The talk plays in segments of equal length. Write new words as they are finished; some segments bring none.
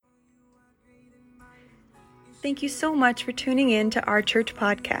Thank you so much for tuning in to our church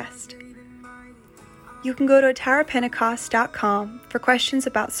podcast. You can go to towerpentecost.com for questions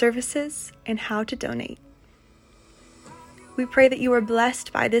about services and how to donate. We pray that you are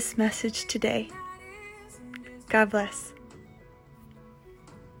blessed by this message today. God bless.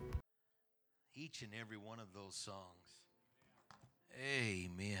 Each and every one of those songs.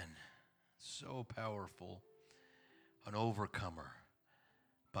 Amen. So powerful. An overcomer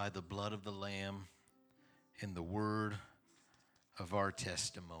by the blood of the Lamb and the word of our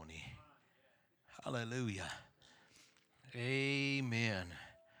testimony. Hallelujah. Amen.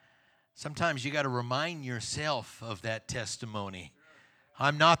 Sometimes you got to remind yourself of that testimony.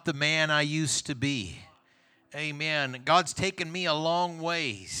 I'm not the man I used to be. Amen. God's taken me a long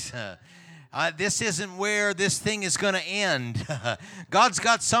ways. This isn't where this thing is going to end. God's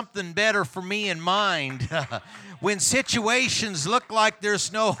got something better for me in mind. When situations look like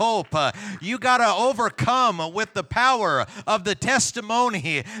there's no hope, you got to overcome with the power of the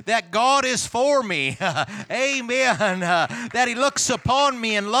testimony that God is for me. Amen. That He looks upon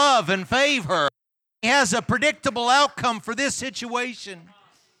me in love and favor. He has a predictable outcome for this situation.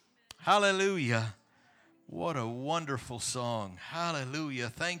 Hallelujah. What a wonderful song. Hallelujah.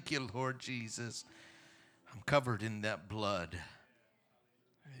 Thank you, Lord Jesus. I'm covered in that blood.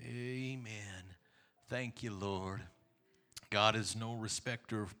 Amen. Thank you, Lord. God is no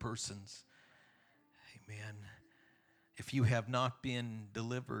respecter of persons. Amen. If you have not been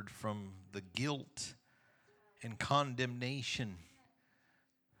delivered from the guilt and condemnation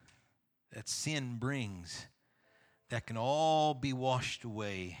that sin brings, that can all be washed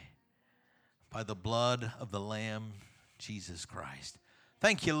away by the blood of the Lamb, Jesus Christ.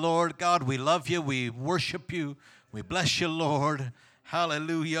 Thank you, Lord. God, we love you. We worship you. We bless you, Lord.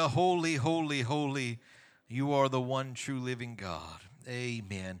 Hallelujah. Holy, holy, holy. You are the one true living God.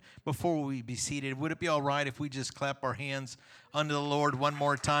 Amen. Before we be seated, would it be all right if we just clap our hands unto the Lord one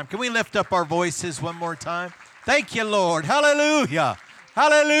more time? Can we lift up our voices one more time? Thank you, Lord. Hallelujah.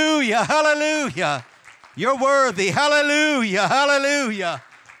 Hallelujah. Hallelujah. You're worthy. Hallelujah. Hallelujah.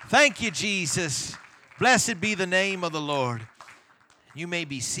 Thank you, Jesus. Blessed be the name of the Lord. You may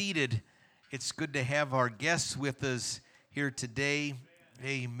be seated. It's good to have our guests with us here today.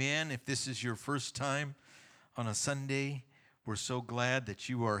 Amen. If this is your first time on a Sunday, we're so glad that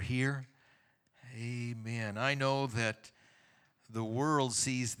you are here. Amen. I know that the world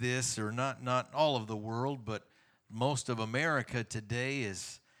sees this, or not all of the world, but most of America today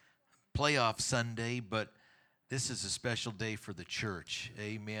is playoff Sunday, but this is a special day for the church,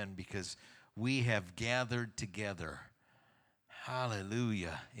 amen, because we have gathered together,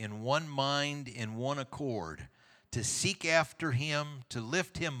 hallelujah, in one mind, in one accord, to seek after Him, to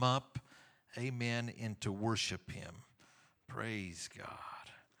lift Him up, amen, and to worship Him. Praise God.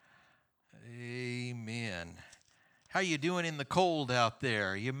 Amen. How you doing in the cold out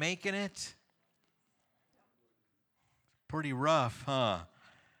there? You making it? Pretty rough, huh?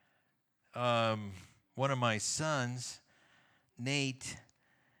 One of my sons, Nate,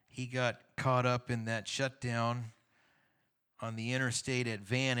 he got caught up in that shutdown on the interstate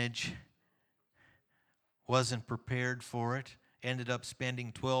Advantage, wasn't prepared for it, ended up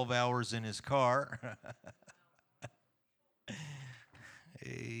spending 12 hours in his car.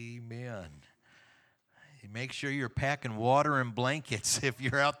 Amen. Make sure you're packing water and blankets if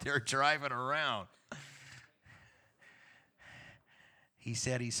you're out there driving around. He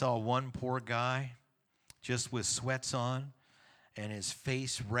said he saw one poor guy just with sweats on and his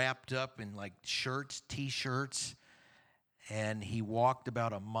face wrapped up in like shirts, T-shirts, and he walked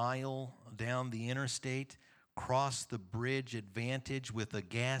about a mile down the interstate, crossed the bridge Advantage with a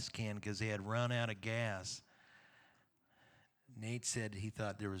gas can because they had run out of gas. Nate said he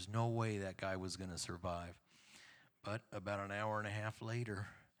thought there was no way that guy was going to survive. But about an hour and a half later,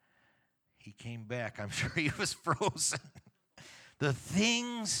 he came back. I'm sure he was frozen. The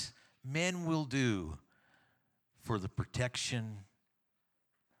things men will do for the protection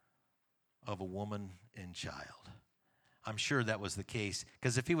of a woman and child. I'm sure that was the case,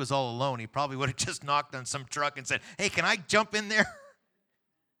 because if he was all alone, he probably would have just knocked on some truck and said, "Hey, can I jump in there?"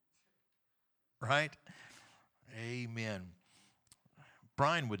 Right? Amen.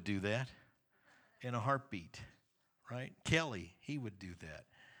 Brian would do that in a heartbeat, right? Kelly, he would do that.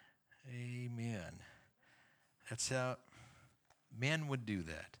 Amen. That's how men would do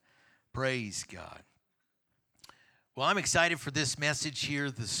that. Praise God. Well, I'm excited for this message here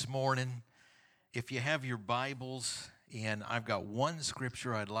this morning. If you have your Bibles, and I've got one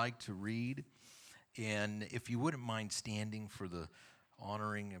scripture I'd like to read, and if you wouldn't mind standing for the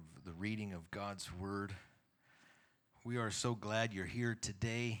honoring of the reading of God's Word. We are so glad you're here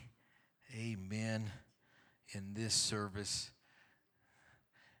today. Amen. in this service.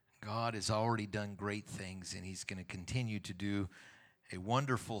 God has already done great things, and he's going to continue to do a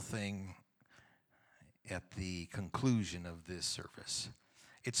wonderful thing at the conclusion of this service.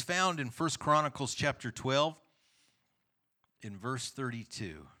 It's found in 1 Chronicles chapter 12 in verse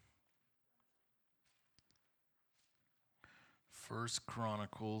 32. 1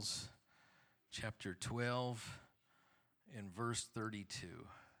 Chronicles chapter 12 in verse 32.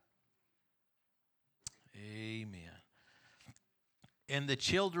 Amen. And the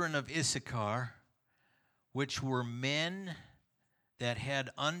children of Issachar, which were men that had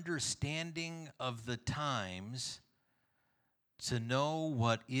understanding of the times, to know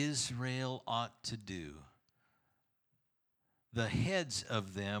what Israel ought to do. The heads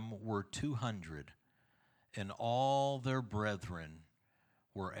of them were 200, and all their brethren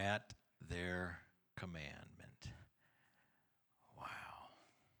were at their commandment. Wow.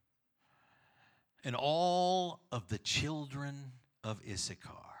 And all of the children of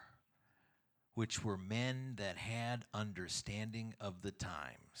Issachar, which were men that had understanding of the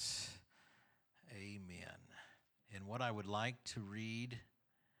times. Amen. And what I would like to read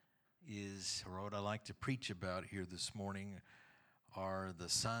is, or what I like to preach about here this morning, are the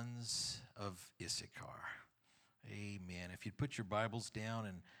sons of Issachar. Amen. If you'd put your Bibles down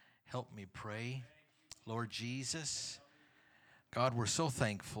and help me pray. Lord Jesus, God, we're so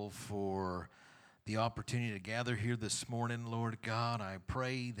thankful for the opportunity to gather here this morning, Lord God. I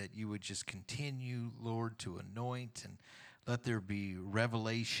pray that you would just continue, Lord, to anoint and let there be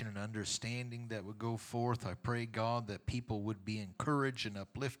revelation and understanding that would go forth. I pray, God, that people would be encouraged and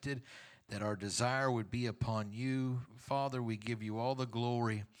uplifted, that our desire would be upon you. Father, we give you all the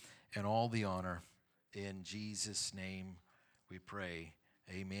glory and all the honor. In Jesus' name we pray.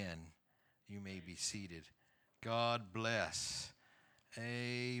 Amen. You may be seated. God bless.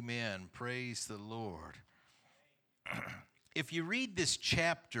 Amen. Praise the Lord. If you read this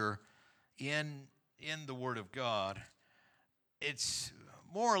chapter in the Word of God, it's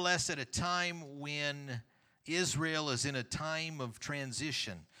more or less at a time when Israel is in a time of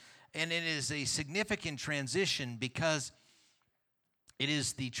transition. And it is a significant transition because it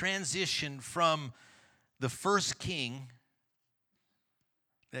is the transition from the first king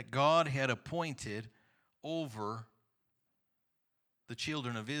that God had appointed over the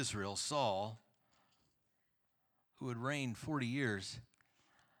children of Israel, Saul, who had reigned 40 years.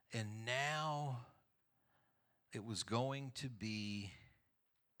 And now it was going to be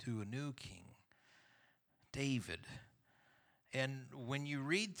to a new king, David. And when you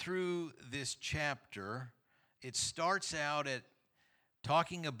read through this chapter, it starts out at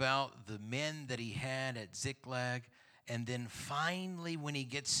talking about the men that he had at Ziklag, and then finally when he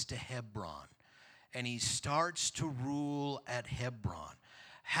gets to Hebron, and he starts to rule at Hebron,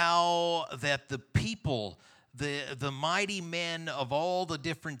 how that the people, the mighty men of all the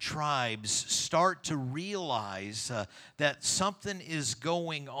different tribes start to realize that something is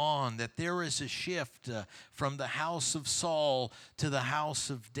going on, that there is a shift from the house of Saul to the house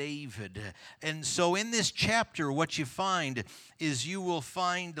of David. And so in this chapter, what you find is you will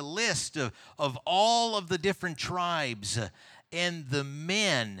find a list of all of the different tribes and the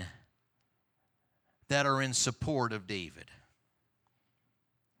men that are in support of David.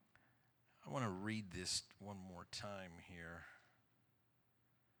 I want to read this one more time here.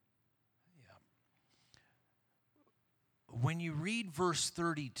 Yeah. When you read verse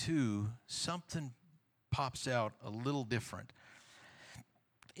 32, something pops out a little different.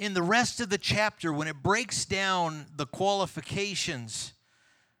 In the rest of the chapter, when it breaks down the qualifications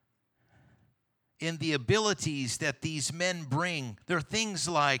and the abilities that these men bring, there are things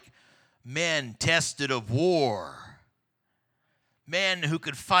like men tested of war, men who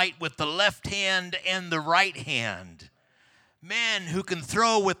could fight with the left hand and the right hand, men who can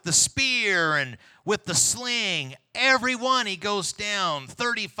throw with the spear and with the sling. Everyone, he goes down,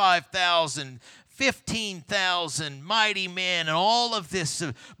 35,000, 15,000 mighty men and all of this.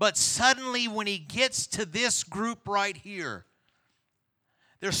 But suddenly when he gets to this group right here,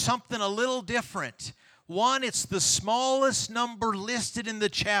 there's something a little different. One, it's the smallest number listed in the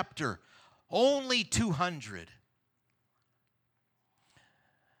chapter, only 200.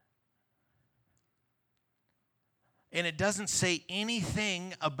 And it doesn't say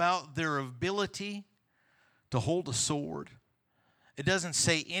anything about their ability to hold a sword. It doesn't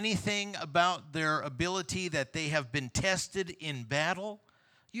say anything about their ability that they have been tested in battle.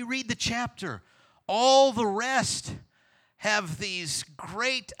 You read the chapter. All the rest have these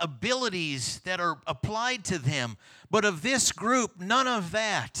great abilities that are applied to them. But of this group, none of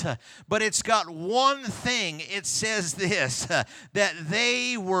that. But it's got one thing. It says this, that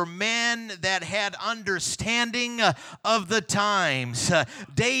they were men that had understanding of the times.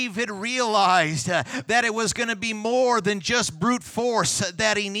 David realized that it was going to be more than just brute force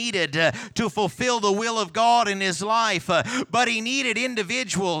that he needed to fulfill the will of God in his life, but he needed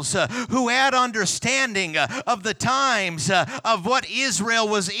individuals who had understanding of the times of what Israel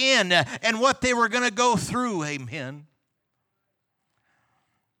was in and what they were going to go through. Amen.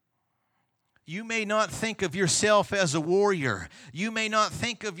 You may not think of yourself as a warrior. You may not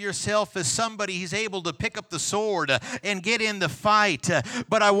think of yourself as somebody who's able to pick up the sword and get in the fight.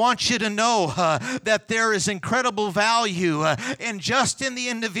 But I want you to know that there is incredible value in just in the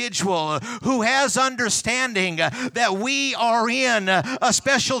individual who has understanding that we are in a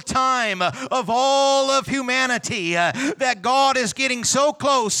special time of all of humanity, that God is getting so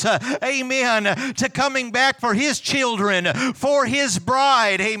close, amen, to coming back for His children, for His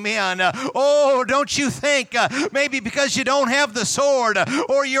bride, amen. Oh, don't you think maybe because you don't have the sword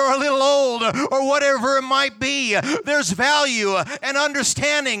or you're a little old or whatever it might be, there's value and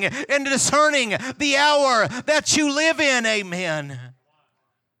understanding and discerning the hour that you live in, amen.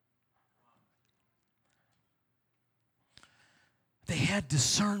 They had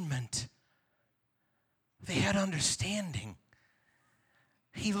discernment. They had understanding.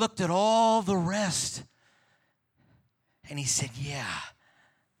 He looked at all the rest and he said, yeah,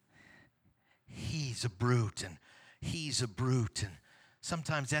 he's a brute and he's a brute. And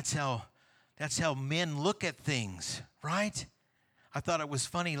sometimes that's how men look at things, right? I thought it was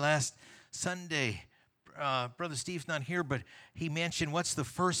funny last Sunday. Brother Steve's not here, but he mentioned, what's the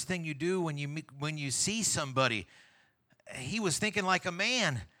first thing you do when you see somebody? He was thinking like a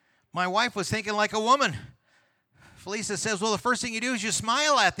man. My wife was thinking like a woman. Felisa says, well, the first thing you do is you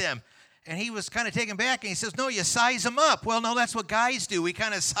smile at them. And he was kind of taken back, and he says, no, you size them up. Well, no, that's what guys do. We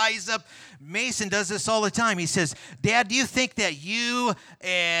kind of size up. Mason does this all the time. He says, Dad, do you think that you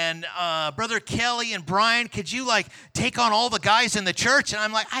and Brother Kelly and Brian, could you, like, take on all the guys in the church? And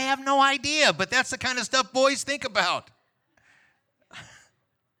I'm like, I have no idea, but that's the kind of stuff boys think about.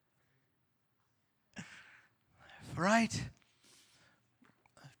 Right?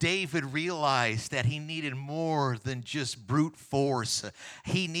 David realized that he needed more than just brute force.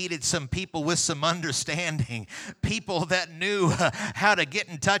 He needed some people with some understanding, people that knew how to get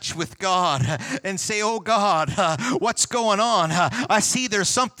in touch with God and say, oh God, what's going on? I see there's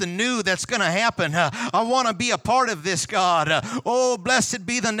something new that's going to happen. I want to be a part of this, God. Oh, blessed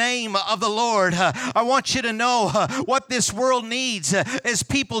be the name of the Lord. I want you to know what this world needs is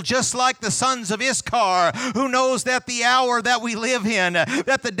people just like the sons of Issachar, who knows that the hour that we live in,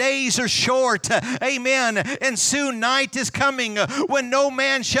 that the days are short, amen, and soon night is coming when no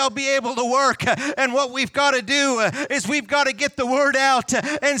man shall be able to work. And what we've got to do is we've got to get the word out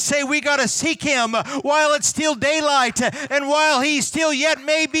and say we got to seek Him while it's still daylight and while He still yet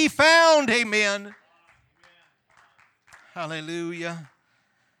may be found, amen. Hallelujah.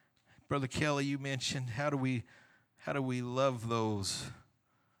 Brother Kelly, you mentioned how do we love those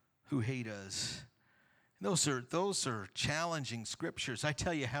who hate us? Those are challenging scriptures. I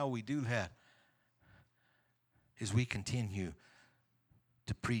tell you how we do that is we continue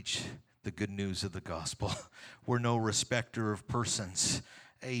to preach the good news of the gospel. We're no respecter of persons.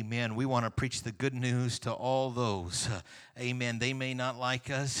 Amen. We want to preach the good news to all those. Amen. They may not like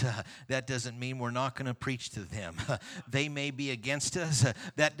us. That doesn't mean we're not going to preach to them. They may be against us.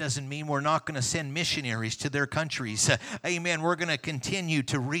 That doesn't mean we're not going to send missionaries to their countries. Amen. We're going to continue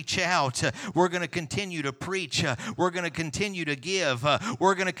to reach out. We're going to continue to preach. We're going to continue to give.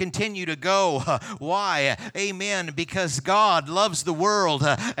 We're going to continue to go. Why? Amen. Because God loves the world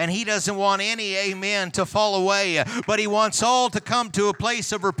and He doesn't want any, amen, to fall away, but He wants all to come to a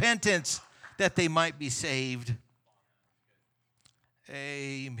place of repentance that they might be saved.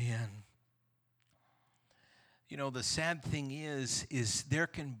 Amen. You know, the sad thing is there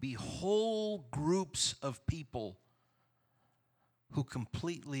can be whole groups of people who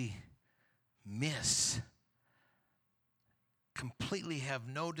completely have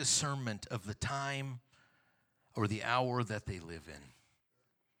no discernment of the time or the hour that they live in.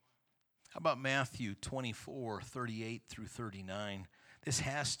 How about Matthew 24:38 through 39? This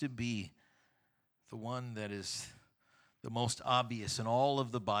has to be the one that is the most obvious in all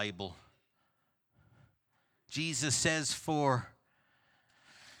of the Bible. Jesus says,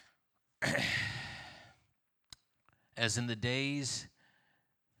 as in the days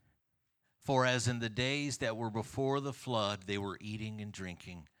that were before the flood, they were eating and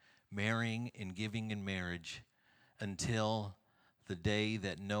drinking, marrying and giving in marriage until the day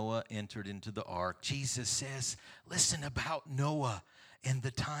that Noah entered into the ark. Jesus says, listen about Noah and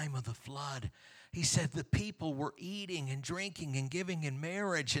the time of the flood. He said the people were eating and drinking and giving in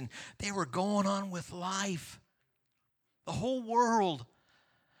marriage, and they were going on with life. The whole world,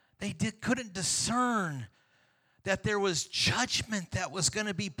 couldn't discern that there was judgment that was going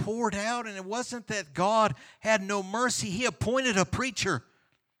to be poured out, and it wasn't that God had no mercy. He appointed a preacher,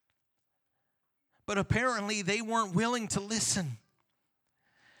 but apparently they weren't willing to listen.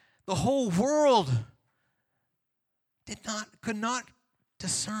 The whole world could not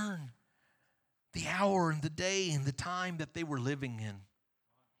discern the hour and the day and the time that they were living in,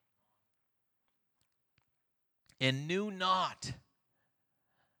 and knew not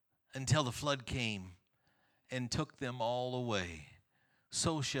until the flood came and took them all away.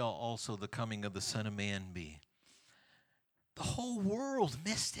 So shall also the coming of the Son of Man be. The whole world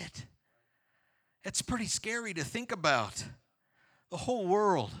missed it. It's pretty scary to think about. The whole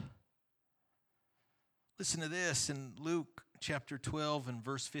world. Listen to this in Luke chapter 12 and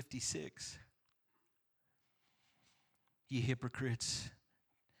verse 56. Ye hypocrites,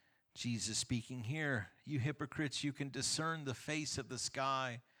 Jesus speaking here, you hypocrites, you can discern the face of the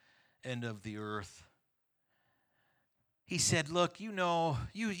sky and of the earth. He said, look,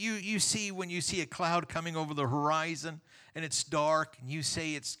 you see when you see a cloud coming over the horizon and it's dark and you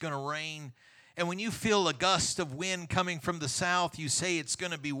say it's going to rain. And when you feel a gust of wind coming from the south, you say it's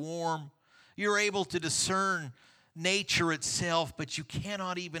going to be warm. You're able to discern nature itself, but you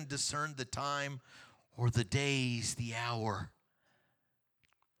cannot even discern the time or the days, the hour.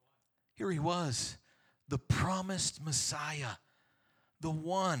 Here he was, the promised Messiah, the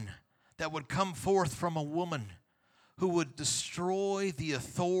one that would come forth from a woman who would destroy the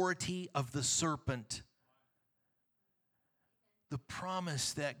authority of the serpent. The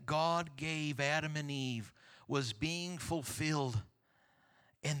promise that God gave Adam and Eve was being fulfilled,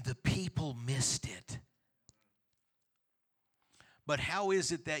 and the people missed it. But how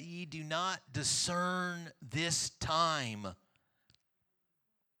is it that ye do not discern this time?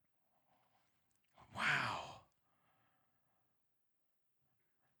 Wow.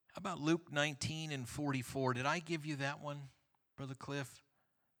 How about Luke 19 and 44? Did I give you that one, Brother Cliff?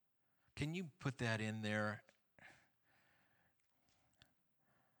 Can you put that in there?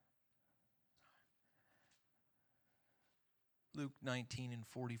 Luke 19 and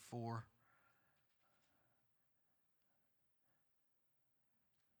 44.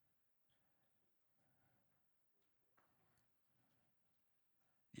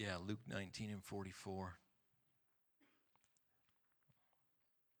 Yeah, Luke 19 and 44.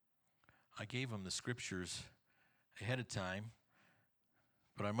 I gave them the scriptures ahead of time,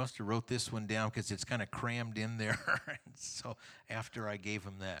 but I must have wrote this one down because it's kind of crammed in there. So after I gave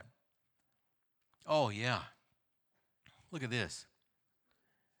them that. Oh, yeah. Look at this.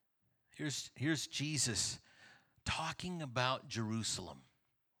 Here's Jesus talking about Jerusalem.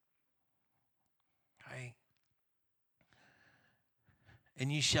 Okay?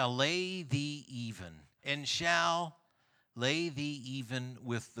 And ye shall lay thee even, and shall lay thee even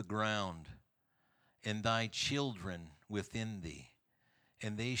with the ground, and thy children within thee,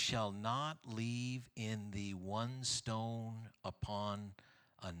 and they shall not leave in thee one stone upon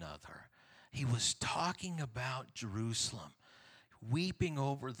another. He was talking about Jerusalem, weeping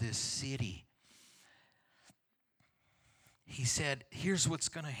over this city. He said, here's what's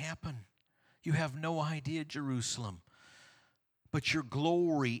going to happen. You have no idea, Jerusalem, but your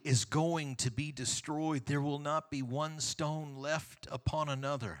glory is going to be destroyed. There will not be one stone left upon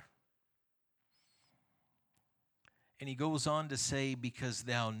another. And he goes on to say, because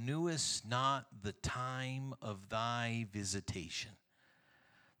thou knewest not the time of thy visitation.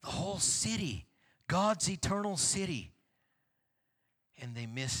 The whole city, God's eternal city. And they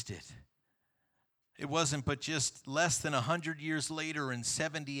missed it. It wasn't but just less than 100 years later in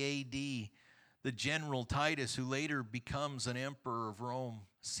 70 A.D., the general Titus, who later becomes an emperor of Rome,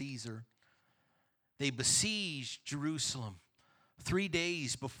 Caesar, they besieged Jerusalem 3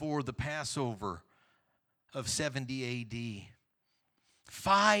 days before the Passover of 70 A.D.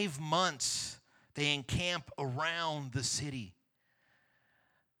 5 months they encamp around the city.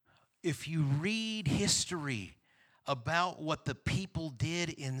 If you read history about what the people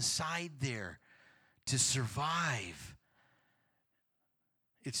did inside there to survive,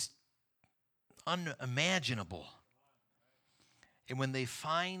 it's unimaginable. And when they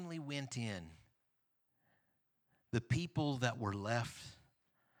finally went in, the people that were left,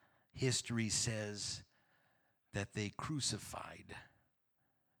 history says that they crucified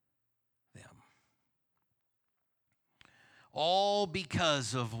them. All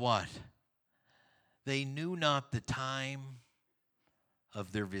because of what? They knew not the time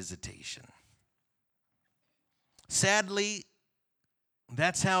of their visitation. Sadly,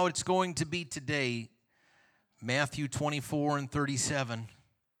 that's how it's going to be today. Matthew 24 and 37.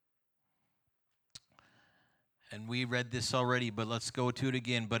 And we read this already, but let's go to it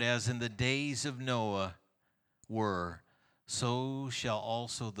again. But as in the days of Noah were, so shall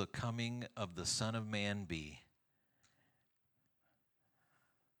also the coming of the Son of Man be.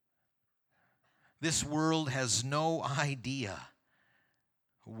 This world has no idea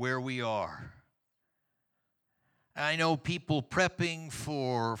where we are. I know people prepping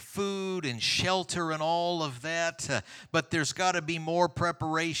for food and shelter and all of that, but there's got to be more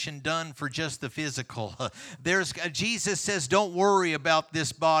preparation done for just the physical. Jesus says, don't worry about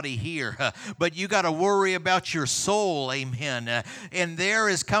this body here, but you got to worry about your soul, amen. And there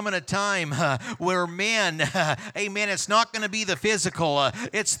is coming a time where men, amen, it's not going to be the physical,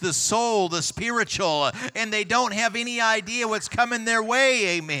 it's the soul, the spiritual, and they don't have any idea what's coming their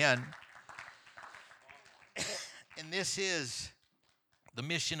way, amen. And this is the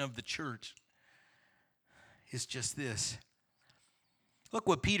mission of the church, is just this. Look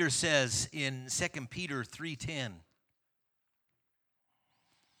what Peter says in 2 Peter 3:10.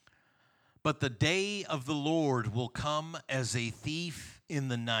 But the day of the Lord will come as a thief in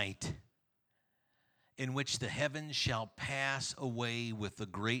the night, in which the heavens shall pass away with a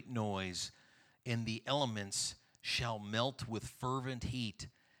great noise, and the elements shall melt with fervent heat,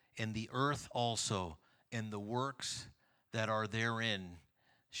 and the earth also, and the works that are therein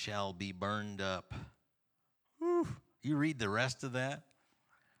shall be burned up. Whew. You read the rest of that?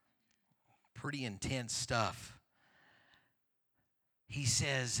 Pretty intense stuff. He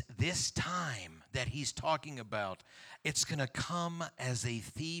says this time that he's talking about, it's going to come as a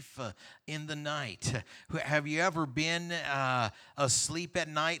thief in the night. Have you ever been asleep at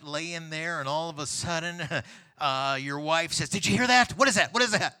night, laying there, and all of a sudden your wife says, "Did you hear that? What is that? What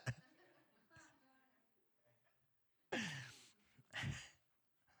is that?"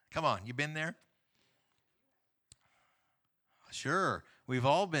 Come on, you been there? Sure, we've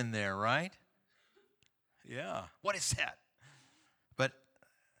all been there, right? Yeah. What is that? But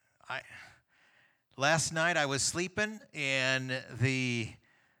last night I was sleeping and the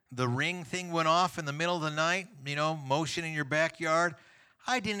ring thing went off in the middle of the night, motion in your backyard.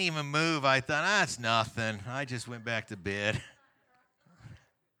 I didn't even move. I thought, that's nothing. I just went back to bed.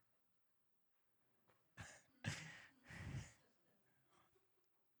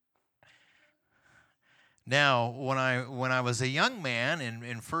 Now, when I was a young man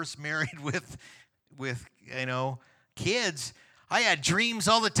and first married with kids, I had dreams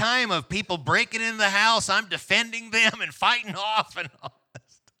all the time of people breaking in the house. I'm defending them and fighting off and all that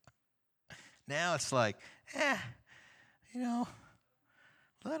stuff. Now it's like, let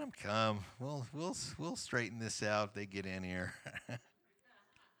them come. We'll straighten this out if they get in here.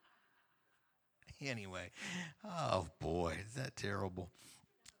 Anyway, oh boy, is that terrible.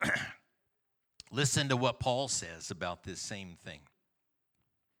 Listen to what Paul says about this same thing.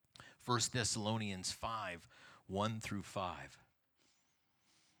 1 Thessalonians 5, 1 through 5.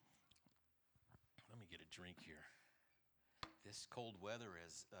 Let me get a drink here. This cold weather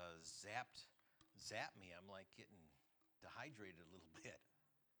has zapped me. I'm like getting dehydrated a little bit.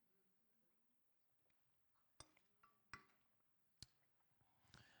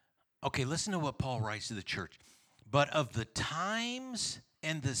 Okay, listen to what Paul writes to the church. But of the times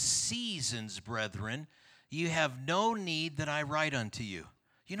and the seasons, brethren, you have no need that I write unto you.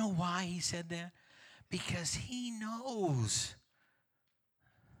 You know why he said that? Because he knows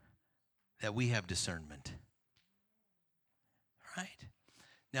that we have discernment. Right?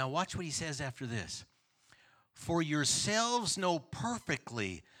 Now watch what he says after this. For yourselves know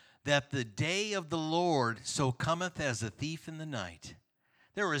perfectly that the day of the Lord so cometh as a thief in the night.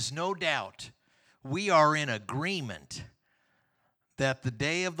 There is no doubt we are in agreement that the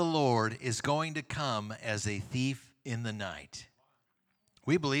day of the Lord is going to come as a thief in the night.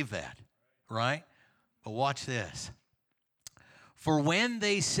 We believe that, right? But watch this. For when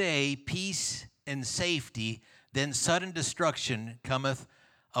they say peace and safety, then sudden destruction cometh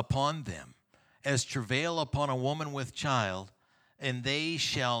upon them, as travail upon a woman with child, and they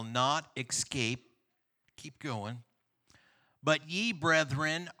shall not escape. Keep going. But ye,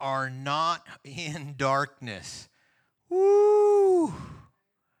 brethren, are not in darkness. Woo!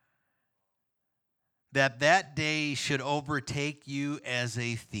 That day should overtake you as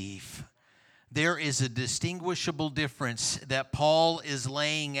a thief. there is a distinguishable difference that Paul is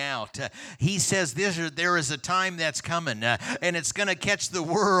laying out. He says there is a time that's coming, and it's going to catch the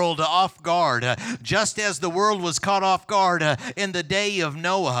world off guard, just as the world was caught off guard in the day of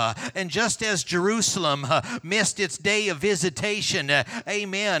Noah, and just as Jerusalem missed its day of visitation,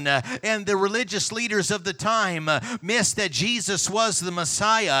 amen, and the religious leaders of the time missed that Jesus was the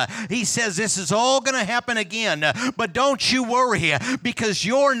Messiah. He says this is all going to happen again, but don't you worry, because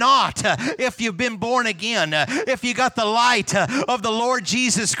you're not, if you've been born again, if you got the light of the Lord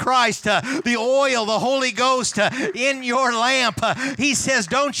Jesus Christ, the oil, the Holy Ghost in your lamp, he says,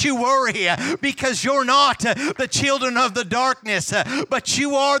 don't you worry, because you're not the children of the darkness, but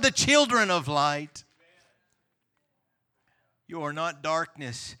you are the children of light. You are not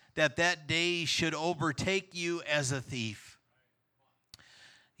darkness, that day should overtake you as a thief.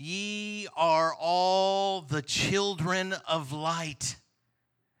 Ye are all the children of light.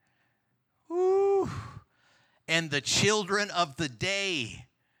 Woo. And the children of the day.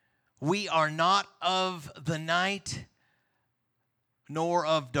 We are not of the night, nor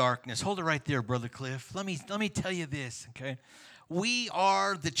of darkness. Hold it right there, Brother Cliff. Let me tell you this, okay? We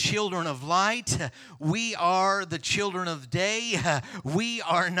are the children of light. We are the children of day. We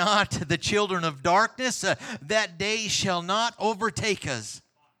are not the children of darkness. That day shall not overtake us.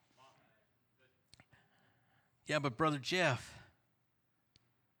 Yeah, but Brother Jeff,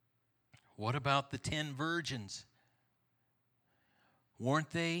 what about the 10 virgins? Weren't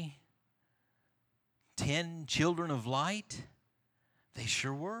they 10 children of light? They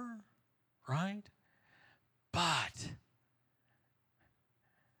sure were, right? But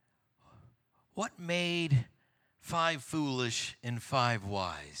what made 5 foolish and 5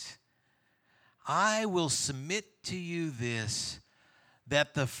 wise? I will submit to you this,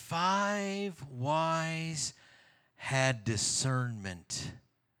 that the 5 wise had discernment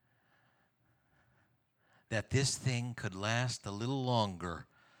that this thing could last a little longer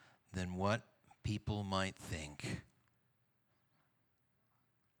than what people might think.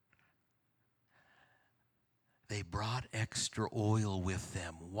 They brought extra oil with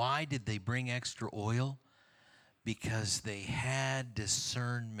them. Why did they bring extra oil? Because they had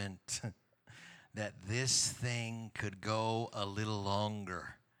discernment that this thing could go a little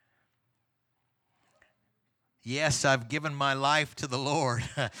longer. Yes, I've given my life to the Lord,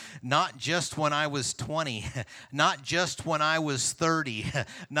 not just when I was 20, not just when I was 30,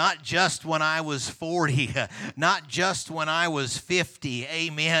 not just when I was 40, not just when I was 50,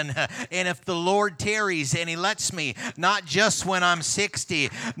 amen. And if the Lord tarries and He lets me, not just when I'm 60,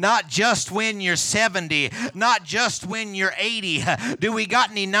 not just when you're 70, not just when you're 80. Do we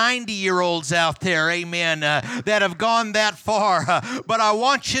got any 90-year-olds out there, amen, that have gone that far? But I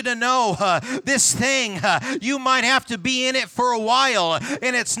want you to know this thing, you might have to be in it for a while,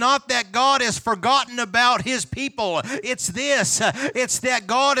 and it's not that God has forgotten about His people. It's this, it's that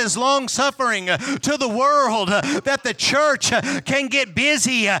God is long-suffering to the world, that the church can get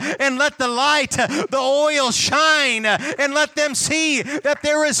busy and let the light, the oil shine, and let them see that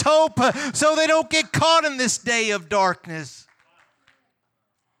there is hope so they don't get caught in this day of darkness.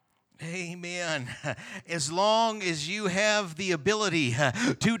 Amen. As long as you have the ability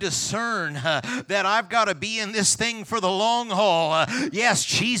to discern that I've got to be in this thing for the long haul. Yes,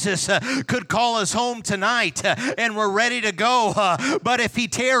 Jesus could call us home tonight and we're ready to go. But if He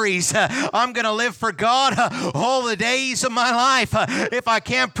tarries, I'm going to live for God all the days of my life. If I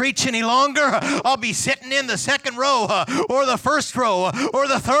can't preach any longer, I'll be sitting in the second row or the first row or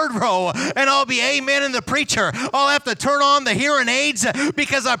the third row, and I'll be amen in the preacher. I'll have to turn on the hearing aids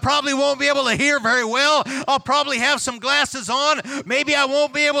because I probably won't be able to hear very well. I'll probably have some glasses on. Maybe I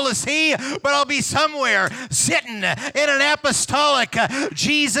won't be able to see, but I'll be somewhere sitting in an apostolic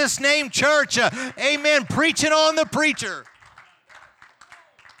Jesus name church. Amen. Preaching on the preacher.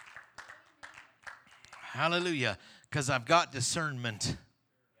 Hallelujah. Because I've got discernment.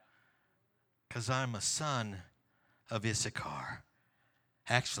 Because I'm a son of Issachar.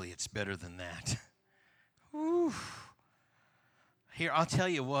 Actually, it's better than that. Whew. Here, I'll tell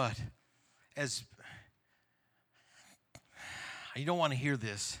you what. As you don't want to hear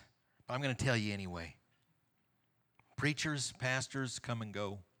this, but I'm going to tell you anyway. Preachers, pastors come and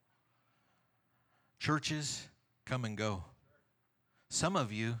go. Churches come and go. Some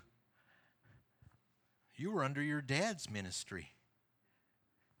of you were under your dad's ministry.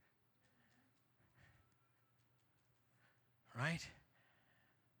 Right?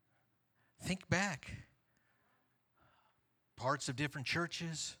 Think back. Parts of different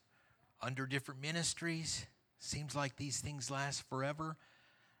churches, under different ministries. Seems like these things last forever.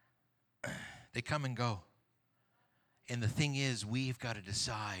 They come and go. And the thing is, we've got to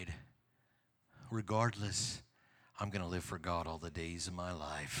decide regardless, I'm going to live for God all the days of my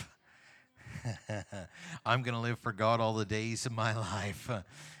life. I'm going to live for God all the days of my life.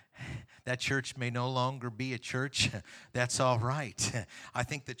 That church may no longer be a church. That's all right. I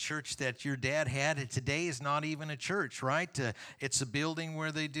think the church that your dad had today is not even a church, right? It's a building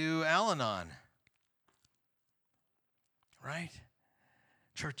where they do Al-Anon, right?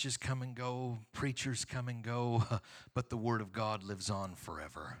 Churches come and go, preachers come and go, but the Word of God lives on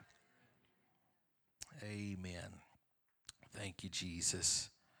forever. Amen. Thank you, Jesus.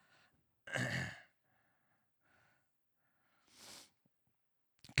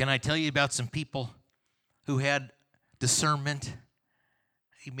 Can I tell you about some people who had discernment,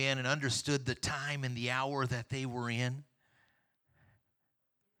 amen, and understood the time and the hour that they were in?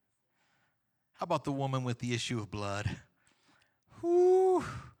 How about the woman with the issue of blood? Whew.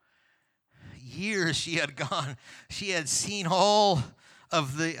 Years she had gone. She had seen all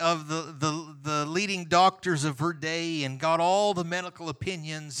of the leading doctors of her day and got all the medical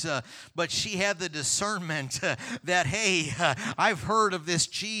opinions, but she had the discernment that, hey, I've heard of this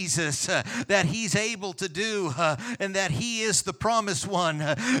Jesus, that he's able to do, and that he is the promised one.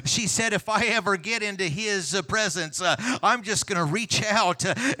 She said, if I ever get into his presence, I'm just going to reach out,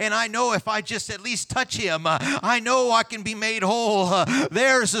 and I know if I just at least touch him, I know I can be made whole.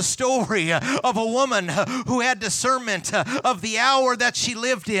 There's a story of a woman who had discernment of the hour that she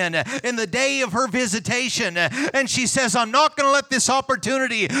lived in the day of her visitation. And she says, I'm not going to let this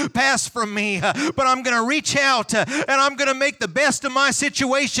opportunity pass from me, but I'm going to reach out and I'm going to make the best of my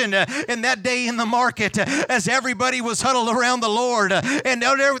situation. In that day in the market, as everybody was huddled around the Lord, and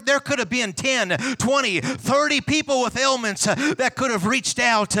there could have been 10, 20, 30 people with ailments that could have reached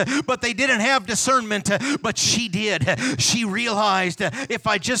out, but they didn't have discernment, but she did. She realized, if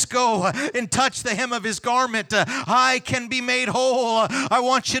I just go and touch the hem of his garment, I can be made whole. I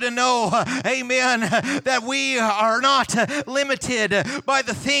want you to know, amen, that we are not limited by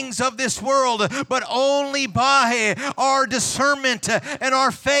the things of this world, but only by our discernment and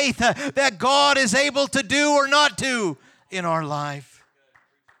our faith that God is able to do or not do in our life.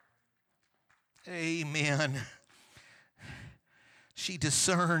 Amen. She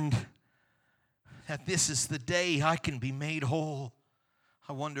discerned that this is the day I can be made whole.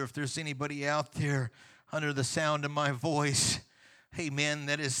 I wonder if there's anybody out there under the sound of my voice, amen,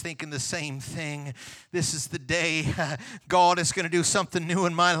 that is thinking the same thing. This is the day God is going to do something new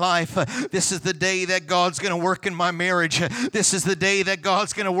in my life. This is the day that God's going to work in my marriage. This is the day that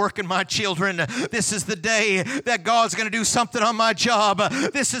God's going to work in my children. This is the day that God's going to do something on my job.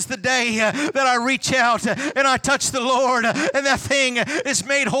 This is the day that I reach out and I touch the Lord and that thing is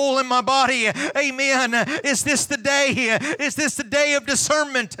made whole in my body. Amen. Is this the day? Is this the day of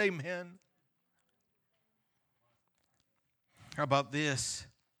discernment? Amen. How about this?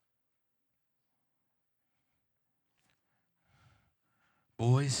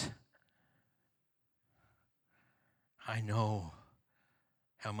 Boys, I know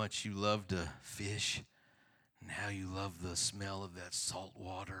how much you love to fish and how you love the smell of that salt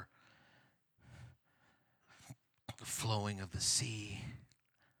water, the flowing of the sea,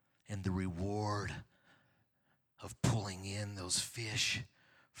 and the reward of pulling in those fish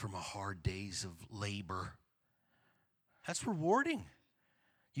from a hard days of labor. That's rewarding.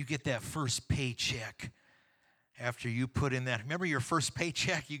 You get that first paycheck after you put in that. Remember your first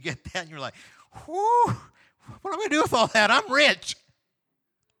paycheck? You get that and you're like, whoo, what am I going to do with all that? I'm rich.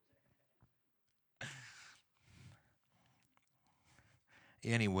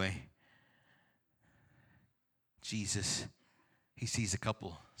 Anyway, Jesus, he sees a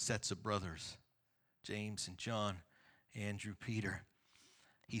couple sets of brothers, James and John, Andrew, Peter.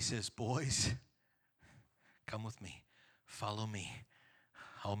 He says, boys, come with me. Follow me.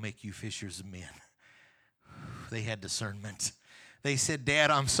 I'll make you fishers of men. They had discernment. They said,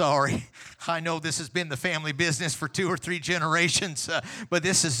 Dad, I'm sorry. I know this has been the family business for 2 or 3 generations, but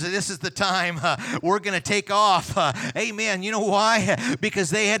this is the time we're going to take off. Amen. You know why?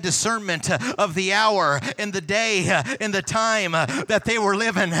 Because they had discernment of the hour and the day and the time that they were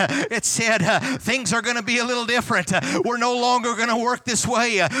living. It said things are going to be a little different. We're no longer going to work this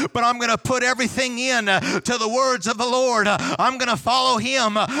way, but I'm going to put everything in to the words of the Lord. I'm going to follow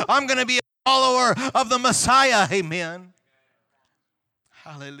him. I'm going to be a follower of the Messiah. Amen.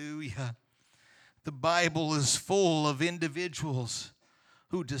 Hallelujah. The Bible is full of individuals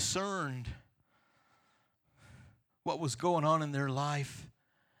who discerned what was going on in their life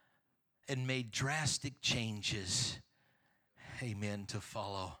and made drastic changes, amen, to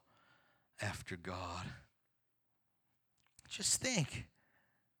follow after God. Just think,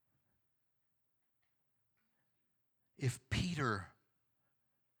 if Peter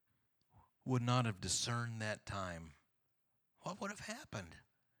would not have discerned that time, what would have happened?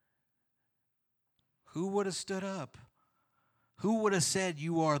 Who would have stood up? Who would have said,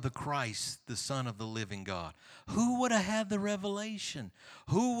 "You are the Christ, the Son of the living God"? Who would have had the revelation?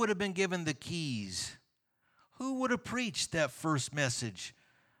 Who would have been given the keys? Who would have preached that first message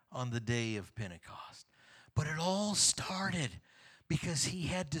on the day of Pentecost? But it all started because he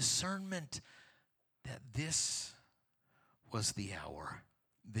had discernment that this was the hour.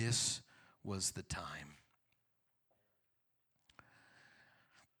 This was the time.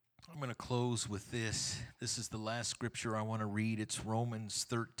 I'm going to close with this. This is the last scripture I want to read. It's Romans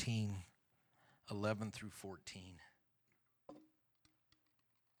 13, 11 through 14.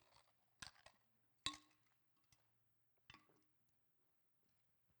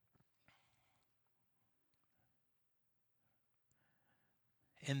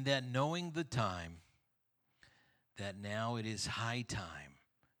 And that knowing the time, that now it is high time.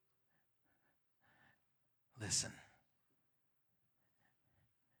 Listen.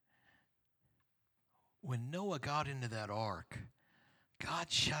 When Noah got into that ark,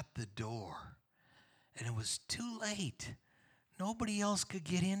 God shut the door, and it was too late. Nobody else could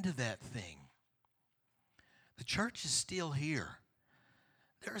get into that thing. The church is still here.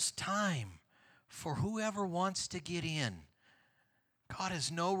 There's time for whoever wants to get in. God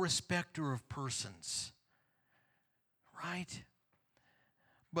is no respecter of persons, right?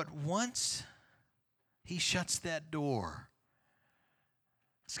 But once he shuts that door,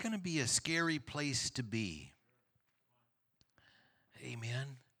 it's going to be a scary place to be.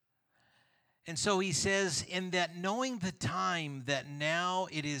 Amen. And so he says, in that knowing the time, that now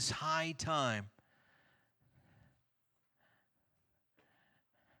it is high time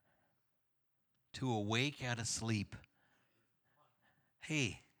to awake out of sleep.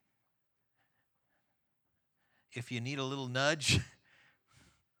 Hey, if you need a little nudge,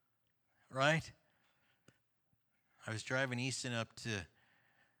 right? I was driving Easton up to,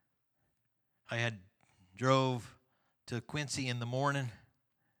 I had drove to Quincy in the morning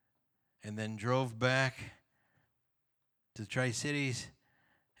and then drove back to the Tri-Cities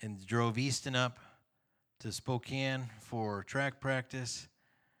and drove Easton up to Spokane for track practice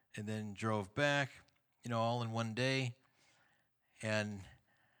and then drove back, all in one day. And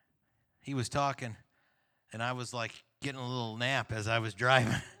he was talking, and I was like getting a little nap as I was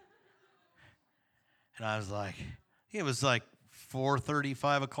driving. And I was like, it was like 4:30,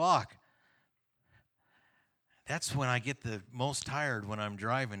 5 o'clock. That's when I get the most tired when I'm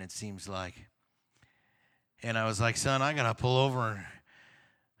driving, it seems like. And I was like, son, I got to pull over and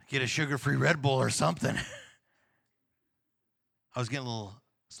get a sugar-free Red Bull or something. I was getting a little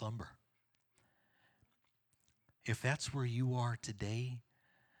slumber. If that's where you are today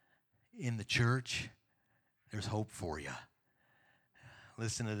in the church, there's hope for you.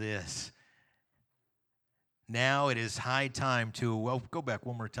 Listen to this. Now it is high time to, go back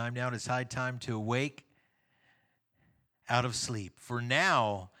one more time. Now it is high time to awake out of sleep. For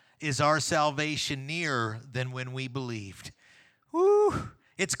now is our salvation nearer than when we believed. Woo!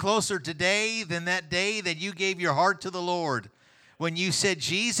 It's closer today than that day that you gave your heart to the Lord. When you said,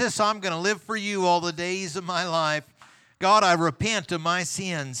 Jesus, I'm going to live for you all the days of my life. God, I repent of my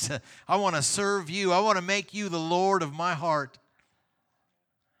sins. I want to serve you. I want to make you the Lord of my heart.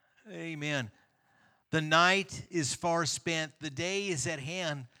 Amen. The night is far spent. The day is at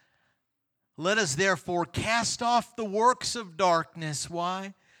hand. Let us therefore cast off the works of darkness.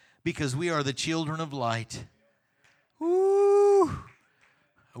 Why? Because we are the children of light. Woo!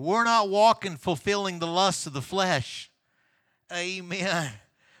 We're not walking fulfilling the lusts of the flesh. Amen.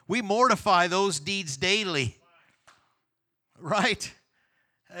 We mortify those deeds daily. Right?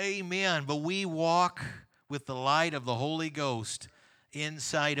 Amen. But we walk with the light of the Holy Ghost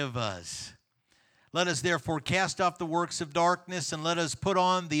inside of us. Let us therefore cast off the works of darkness and let us put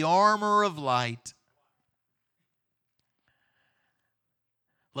on the armor of light.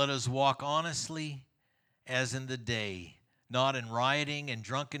 Let us walk honestly as in the day, not in rioting and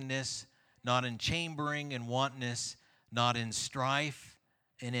drunkenness, not in chambering and wantonness, not in strife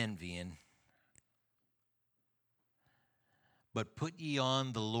and envying. But put ye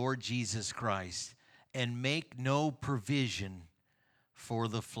on the Lord Jesus Christ, and make no provision for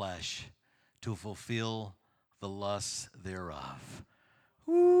the flesh to fulfill the lusts thereof.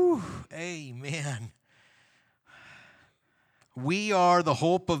 Woo, amen. We are the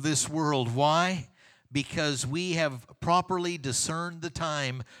hope of this world. Why? because we have properly discerned the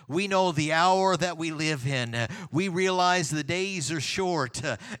time. We know the hour that we live in. We realize the days are short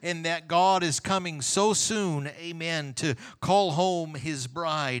and that God is coming so soon, amen, to call home His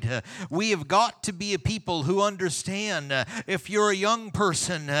bride. We have got to be a people who understand, if you're a young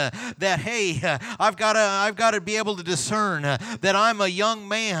person, that, hey, I've got to be able to discern that I'm a young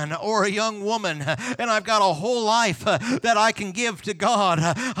man or a young woman, and I've got a whole life that I can give to God.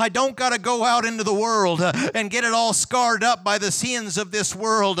 I don't got to go out into the world and get it all scarred up by the sins of this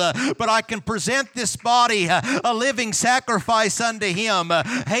world, but I can present this body a living sacrifice unto Him.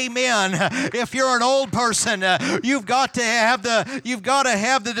 Amen. If you're an old person, you've got to have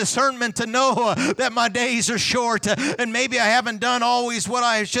the discernment to know that my days are short, and maybe I haven't done always what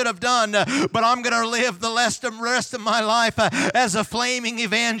I should have done, but I'm going to live the rest of my life as a flaming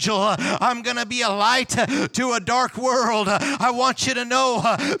evangel. I'm going to be a light to a dark world. I want you to know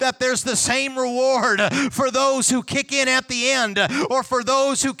that there's the same reward for those who kick in at the end, or for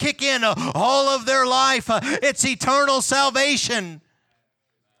those who kick in all of their life. It's eternal salvation.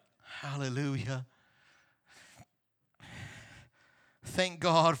 Hallelujah. Thank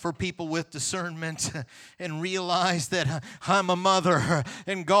God for people with discernment and realize that I'm a mother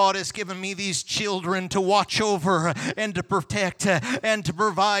and God has given me these children to watch over and to protect and to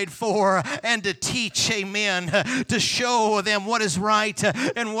provide for and to teach, amen, to show them what is right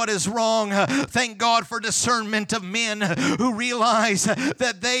and what is wrong. Thank God for discernment of men who realize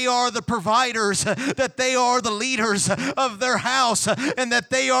that they are the providers, that they are the leaders of their house, and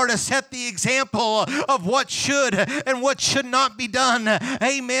that they are to set the example of what should and what should not be done.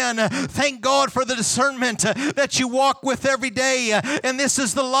 Amen. Thank God for the discernment that you walk with every day. And this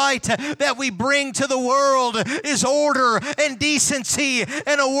is the light that we bring to the world, is order and decency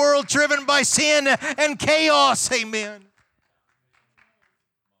in a world driven by sin and chaos. Amen.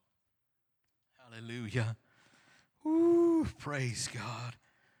 Hallelujah. Ooh, praise God.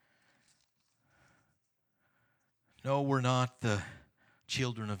 No, we're not the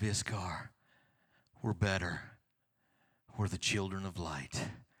children of Issachar. We're better. We're the children of light.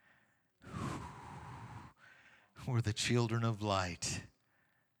 We're the children of light.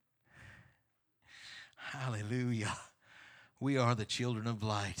 Hallelujah. We are the children of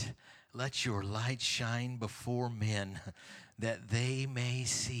light. Let your light shine before men, that they may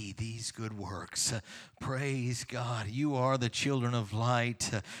see these good works. Praise God. You are the children of light.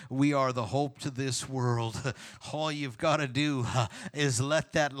 We are the hope to this world. All you've got to do is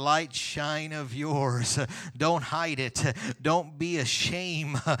let that light shine of yours. Don't hide it. Don't be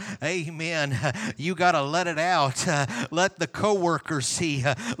ashamed. Amen. You got to let it out. Let the coworkers see.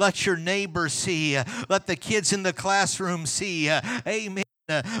 Let your neighbors see. Let the kids in the classroom see. Amen.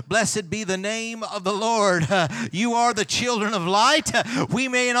 Blessed be the name of the Lord. You are the children of light. We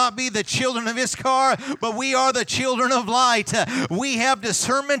may not be the children of Issachar, but we are the children of light. We have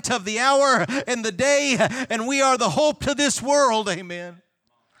discernment of the hour and the day, and we are the hope to this world. Amen.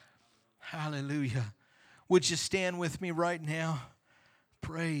 Hallelujah. Would you stand with me right now?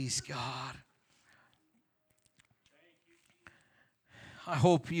 Praise God. I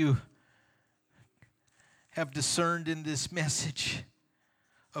hope you have discerned in this message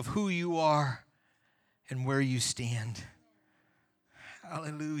of who you are and where you stand.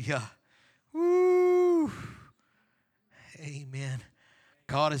 Hallelujah. Woo. Amen.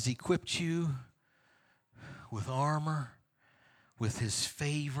 God has equipped you with armor, with His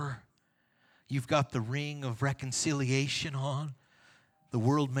favor. You've got the ring of reconciliation on. The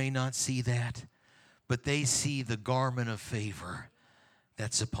world may not see that, but they see the garment of favor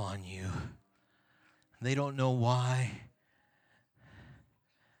that's upon you. They don't know why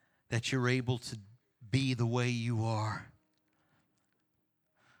that you're able to be the way you are.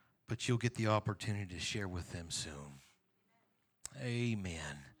 But you'll get the opportunity to share with them soon. Amen.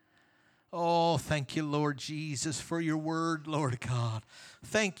 Oh, thank you, Lord Jesus, for your word, Lord God.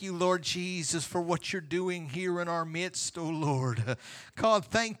 Thank you, Lord Jesus, for what you're doing here in our midst, oh Lord. God,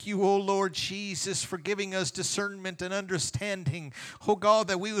 thank you, oh Lord Jesus, for giving us discernment and understanding. Oh God,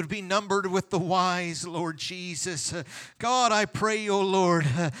 that we would be numbered with the wise, Lord Jesus. God, I pray, oh Lord,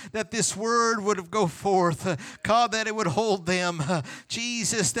 that this word would go forth. God, that it would hold them.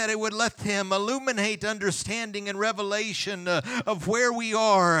 Jesus, that it would let them illuminate understanding and revelation of where we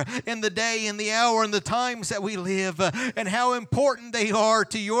are in the day and the hour and the times that we live and how important they are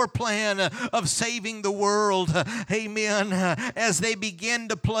to your plan of saving the world. Amen. As they begin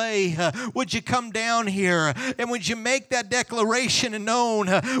to play, would you come down here and would you make that declaration known?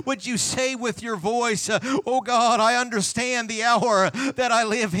 Would you say with your voice, oh God, I understand the hour that I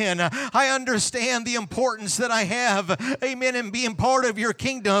live in. I understand the importance that I have, amen, in being part of your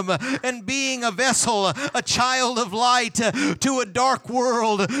kingdom and being a vessel, a child of light to a dark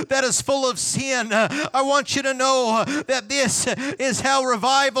world that is full of sin. I want you to know that this is how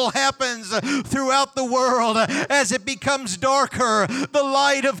revival happens throughout the world. As it becomes darker, the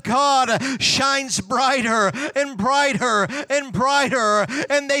light of God shines brighter and brighter and brighter,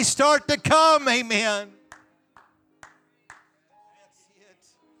 and they start to come. Amen. That's it.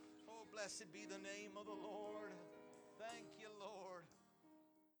 Oh, blessed be the name of the Lord. Thank you, Lord.